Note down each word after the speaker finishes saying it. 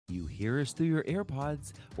hear us through your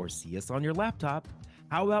AirPods or see us on your laptop,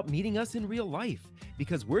 how about meeting us in real life?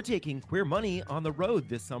 Because we're taking Queer Money on the road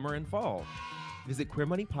this summer and fall. Visit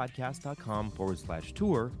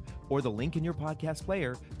queermoneypodcast.com/tour or the link in your podcast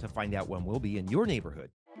player to find out when we'll be in your neighborhood.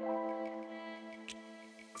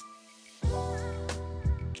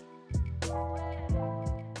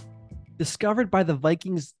 Discovered by the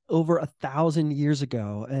Vikings over 1,000 years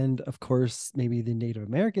ago. And of course, maybe the Native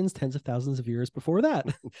Americans tens of thousands of years before that.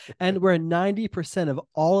 And where 90% of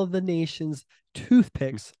all of the nation's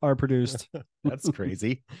toothpicks are produced. That's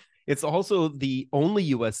crazy. It's also the only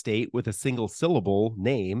U.S. state with a single syllable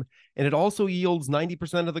name, and it also yields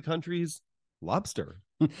 90% of the country's lobster.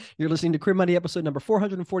 You're listening to Queer Money episode number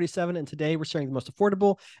 447, and today we're sharing the most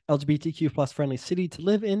affordable LGBTQ plus friendly city to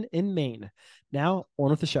live in Maine. Now,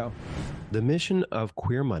 on with the show. The mission of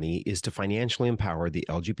Queer Money is to financially empower the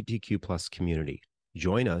LGBTQ plus community.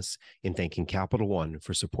 Join us in thanking Capital One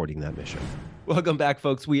for supporting that mission. Welcome back,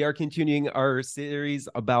 folks. We are continuing our series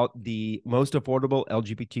about the most affordable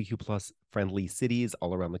LGBTQ plus friendly cities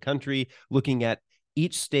all around the country, looking at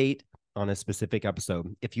each state on a specific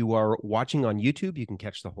episode. If you are watching on YouTube, you can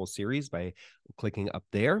catch the whole series by clicking up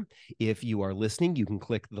there. If you are listening, you can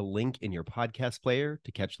click the link in your podcast player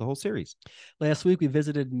to catch the whole series. Last week, we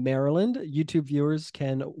visited Maryland. YouTube viewers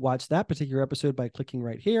can watch that particular episode by clicking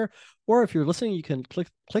right here. Or if you're listening, you can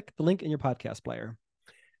click the link in your podcast player.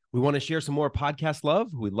 We want to share some more podcast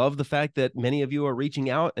love. We love the fact that many of you are reaching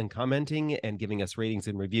out and commenting and giving us ratings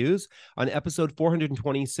and reviews. On episode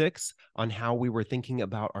 426, on how we were thinking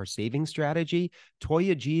about our saving strategy,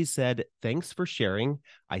 Toya G said, "Thanks for sharing.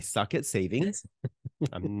 I suck at saving."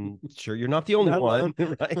 I'm sure you're not the only one,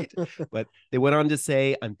 right? But they went on to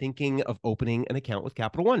say, "I'm thinking of opening an account with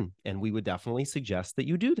Capital One, and we would definitely suggest that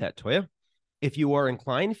you do that, Toya." If you are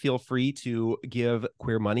inclined, feel free to give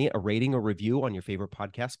Queer Money a rating or review on your favorite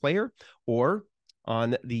podcast player or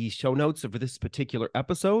on the show notes of this particular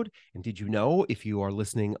episode. And did you know if you are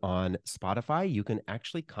listening on Spotify, you can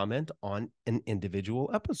actually comment on an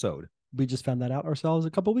individual episode? We just found that out ourselves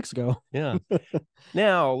a couple of weeks ago. Yeah.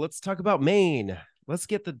 Now, let's talk about Maine. Let's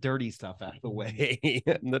get the dirty stuff out of the way.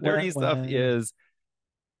 The dirty stuff is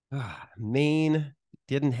Maine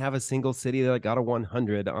didn't have a single city that got a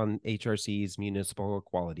 100 on HRC's Municipal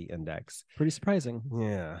Equality Index. Pretty surprising.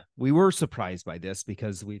 Yeah, we were surprised by this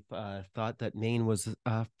because we thought that Maine was,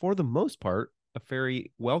 for the most part, a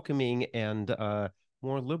very welcoming and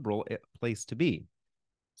more liberal place to be.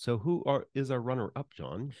 So who is our runner-up,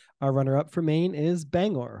 John? Our runner-up for Maine is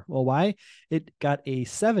Bangor. Well, why? It got a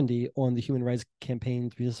 70 on the Human Rights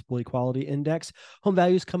Campaign's Municipal Equality Index. Home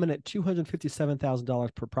values come in at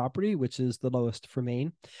 $257,000 per property, which is the lowest for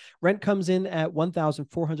Maine. Rent comes in at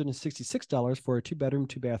 $1,466 for a two-bedroom,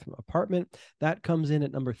 two-bathroom apartment. That comes in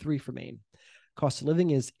at number 3 for Maine. Cost of living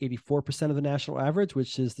is 84% of the national average,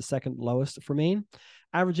 which is the second lowest for Maine.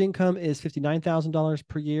 Average income is $59,000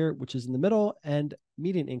 per year, which is in the middle, and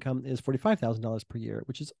median income is $45,000 per year,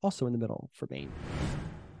 which is also in the middle for Maine.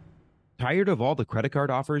 Tired of all the credit card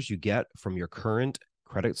offers you get from your current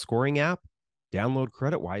credit scoring app? Download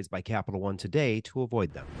CreditWise by Capital One today to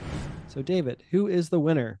avoid them. So, David, who is the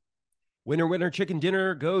winner? Winner chicken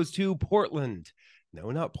dinner goes to Portland. No,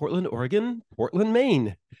 not Portland, Oregon. Portland,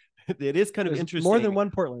 Maine. It is kind of interesting. More than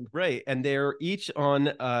one Portland. Right. And they're each on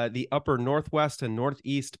the upper northwest and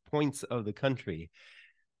northeast points of the country.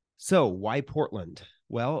 So why Portland?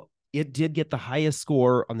 Well, it did get the highest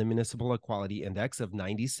score on the Municipal Equality Index of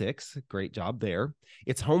 96. Great job there.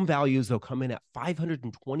 Its home values, though, come in at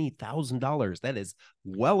 $520,000. That is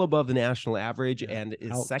well above the national average and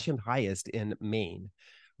is second highest in Maine.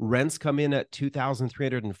 Rents come in at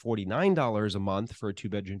 $2,349 a month for a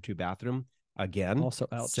two-bedroom, two-bathroom. Again, also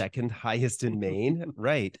second highest in Maine.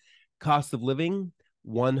 Right. Cost of living,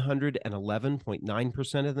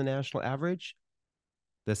 111.9% of the national average,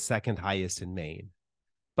 the second highest in Maine.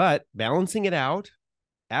 But balancing it out,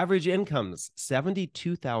 average incomes,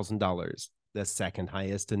 $72,000, the second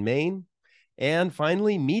highest in Maine. And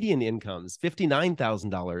finally, median incomes,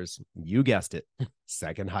 $59,000. You guessed it,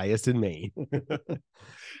 second highest in Maine.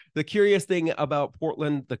 The curious thing about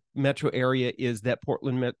Portland, the metro area, is that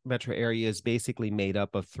Portland metro area is basically made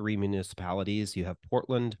up of 3 municipalities. You have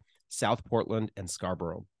Portland, South Portland, and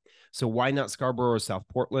Scarborough. So why not Scarborough or South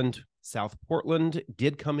Portland? South Portland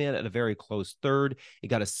did come in at a very close third. It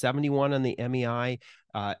got a 71 on the MEI,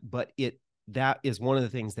 but that is one of the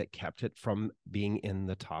things that kept it from being in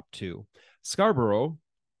the top 2. Scarborough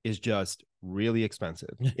is just really expensive.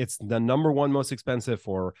 It's the number 1 most expensive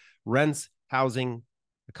for rents, housing,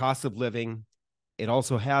 the cost of living. It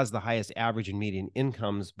also has the highest average and median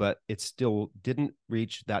incomes, but it still didn't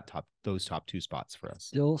reach those top two spots for us.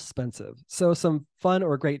 Still expensive. So some fun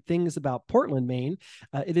or great things about Portland, Maine.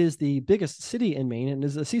 It is the biggest city in Maine and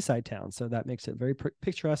is a seaside town, so that makes it very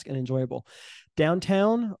picturesque and enjoyable.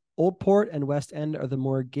 Downtown, Old Port, and West End are the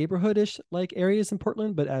more neighborhoodish like areas in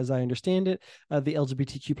Portland, but as I understand it, the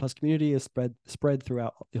LGBTQ plus community is spread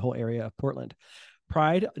throughout the whole area of Portland.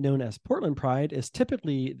 Pride, known as Portland Pride, is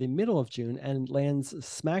typically the middle of June and lands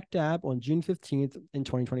smack dab on June 15th in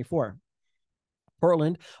 2024.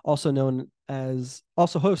 Portland, also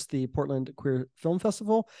hosts the Portland Queer Film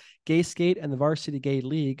Festival, Gay Skate, and the Varsity Gay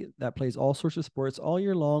League that plays all sorts of sports all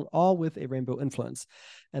year long, all with a rainbow influence.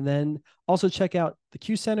 And then also check out the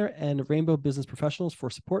Q Center and Rainbow Business Professionals for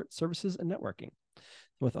support, services, and networking.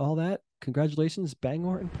 With all that, congratulations,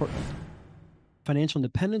 Bangor and Portland. Financial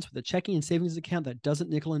independence with a checking and savings account that doesn't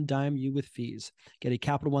nickel and dime you with fees. Get a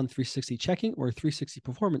Capital One 360 checking or 360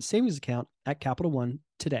 performance savings account at Capital One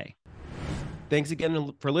today. Thanks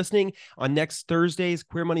again for listening. On next Thursday's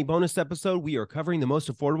Queer Money bonus episode, we are covering the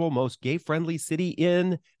most affordable, most gay-friendly city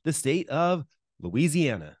in the state of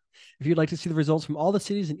Louisiana. If you'd like to see the results from all the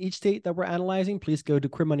cities in each state that we're analyzing, please go to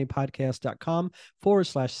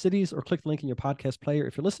queermoneypodcast.com/cities or click the link in your podcast player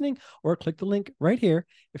if you're listening, or click the link right here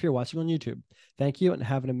if you're watching on YouTube. Thank you and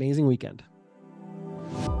have an amazing weekend.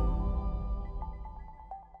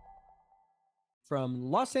 From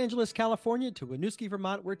Los Angeles, California to Winooski,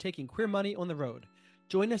 Vermont, we're taking Queer Money on the road.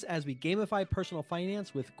 Join us as we gamify personal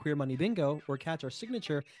finance with Queer Money Bingo, or catch our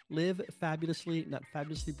signature Live Fabulously, Not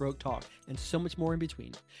Fabulously Broke talk, and so much more in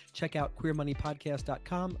between. Check out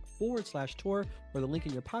queermoneypodcast.com/tour or the link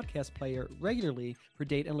in your podcast player regularly for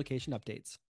date and location updates.